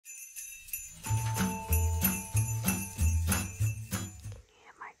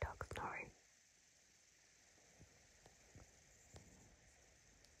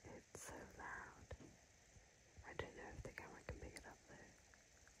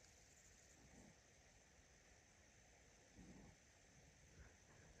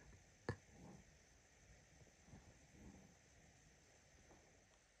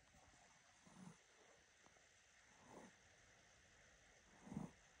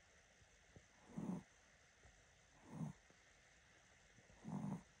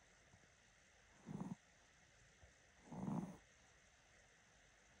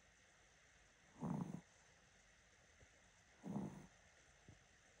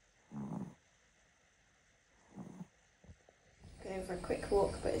quick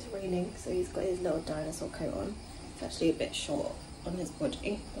walk, but it's raining, so he's got his little dinosaur coat on. It's actually a bit short on his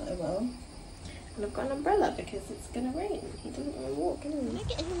body, but I will. And I've got an umbrella because it's gonna rain. He doesn't want to walk, can he?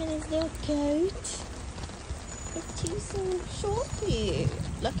 Look at him in his little coat. It's too so short for you.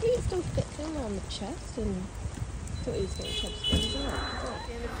 Luckily it still fits him around the chest, and I thought he was going to try to squeeze out. At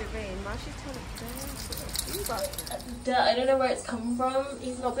the end of the rain, Marshy's trying to dirty. I don't know where it's come from.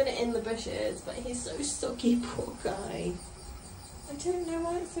 He's not been in the bushes, but he's so stocky, poor guy. I don't know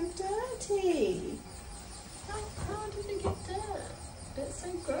why it's so dirty. How did it get dirt? It's so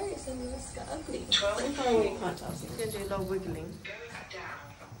gross and it's ugly. Well, if I really can't tell, so he's going to do a lot of wiggling.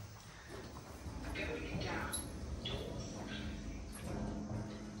 Going down. Do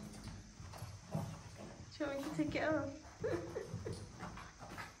you want me to take it off?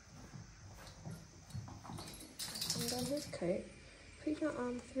 Undone his coat. Put your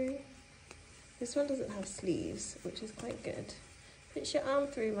arm through. This one doesn't have sleeves, which is quite good. Put your arm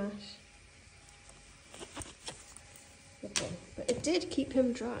through, Mash. Okay, but it did keep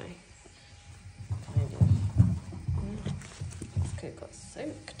him dry. Kind of. His coat got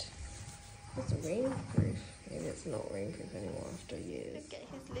soaked. It's rainproof. Maybe it's not rainproof anymore after years. Look at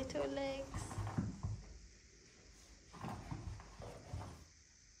his little legs.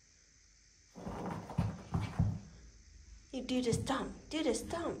 You do the stomp, do the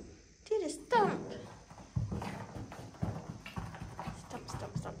stomp, do the stomp. Stomp,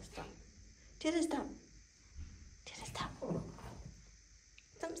 stomp, stomp, stomp. Do the stomp. Do the stomp.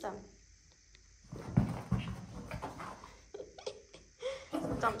 Stomp, stomp.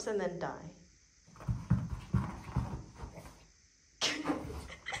 Stomps and then die.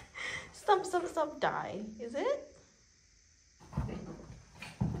 Stomp, stomp, stomp, die. Is it?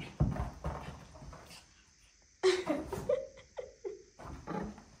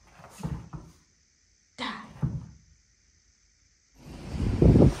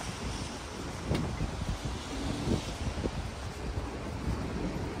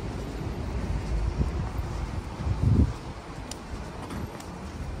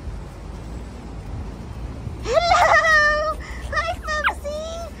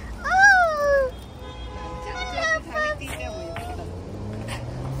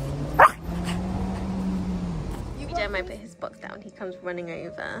 I put his box down, he comes running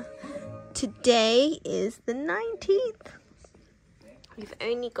over. Today is the 19th. We've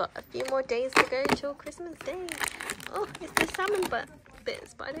only got a few more days to go till Christmas Day. Oh, it's the salmon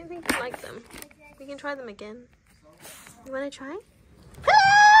bits, but I don't think he likes them. We can try them again. You want to try?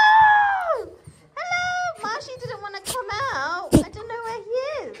 Hello! Hello! Marshy didn't want to come out. I don't know where he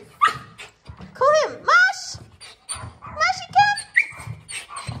is. Call him. Marsh! Marshy, come!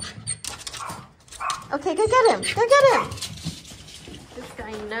 Okay, go get him. Go get him. This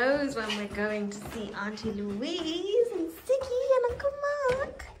guy knows when we're going to see Auntie Louise and Ziggy and Uncle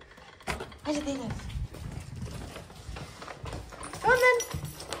Mark. Where do they live? Go on then.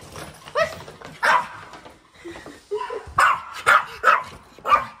 What?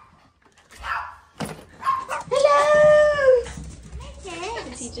 Hello.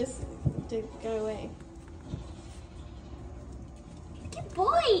 Did he just go away? Good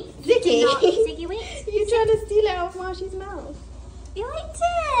boy! Ziggy! Ziggy, wait. You're trying to steal it out of Marshy's mouth. You liked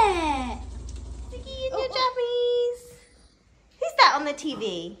it! Ziggy and your jabbies. Who's that on the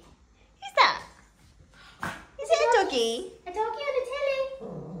TV? Who's that? Is it a doggy? A doggy on the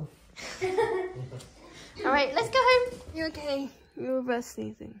telly. Alright, let's go home. You okay? You're reverse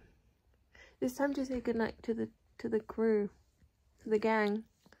sneezing. It's time to say goodnight to the crew. To the gang.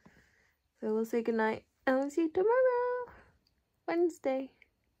 So we'll say goodnight and we'll see you tomorrow. Wednesday.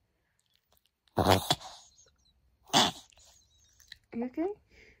 Are you okay?